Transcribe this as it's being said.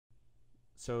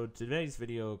So today's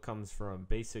video comes from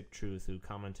Basic Truth, who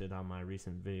commented on my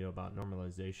recent video about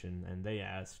normalization, and they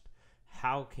asked,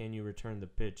 how can you return the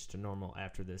pitch to normal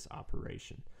after this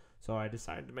operation? So I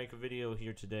decided to make a video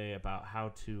here today about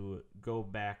how to go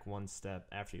back one step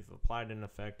after you've applied an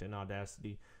effect in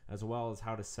Audacity, as well as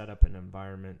how to set up an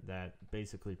environment that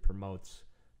basically promotes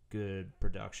good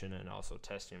production and also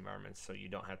testing environments, so you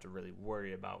don't have to really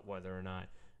worry about whether or not,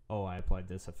 oh, I applied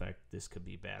this effect, this could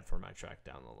be bad for my track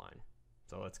down the line.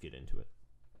 So let's get into it.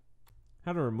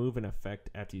 How to remove an effect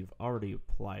after you've already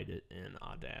applied it in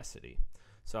Audacity.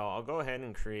 So I'll go ahead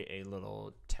and create a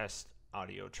little test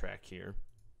audio track here.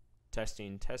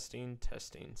 Testing, testing,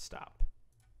 testing, stop.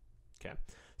 Okay,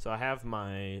 so I have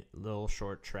my little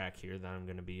short track here that I'm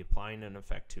going to be applying an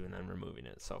effect to and then removing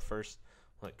it. So first,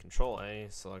 like Control A,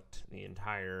 select the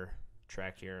entire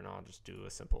track here, and I'll just do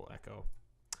a simple echo.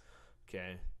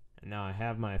 Okay, and now I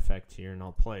have my effect here, and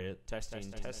I'll play it. Testing,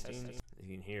 testing.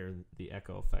 You can hear the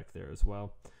echo effect there as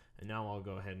well. And now I'll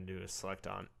go ahead and do a select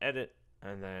on edit,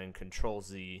 and then Control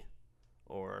Z,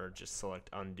 or just select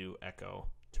undo echo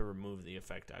to remove the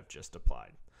effect I've just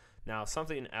applied. Now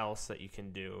something else that you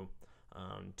can do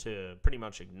to pretty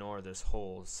much ignore this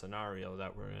whole scenario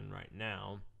that we're in right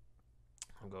now,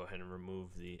 I'll go ahead and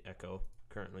remove the echo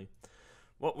currently.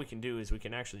 What we can do is we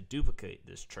can actually duplicate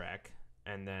this track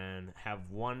and then have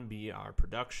one be our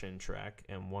production track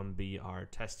and one be our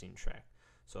testing track.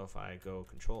 So if I go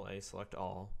Control A, select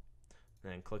all,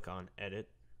 and then click on edit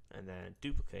and then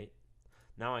duplicate,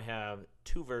 now I have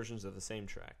two versions of the same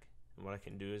track. And what I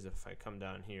can do is if I come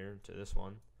down here to this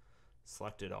one,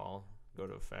 select it all, go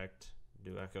to effect,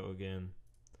 do echo again.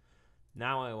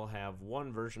 Now I will have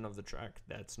one version of the track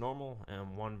that's normal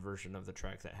and one version of the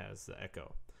track that has the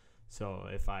echo. So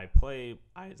if I play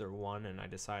either one and I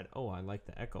decide, oh, I like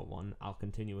the echo one, I'll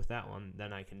continue with that one,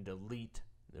 then I can delete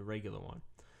the regular one.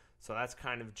 So that's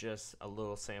kind of just a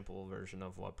little sample version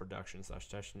of what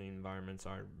production/testing environments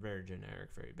are. Very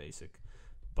generic, very basic.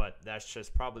 But that's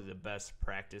just probably the best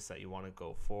practice that you want to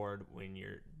go forward when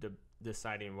you're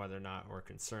deciding whether or not, or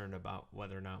concerned about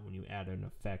whether or not when you add an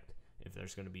effect, if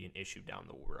there's going to be an issue down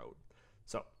the road.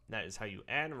 So that is how you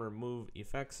add and remove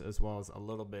effects, as well as a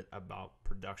little bit about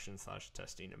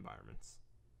production/testing environments.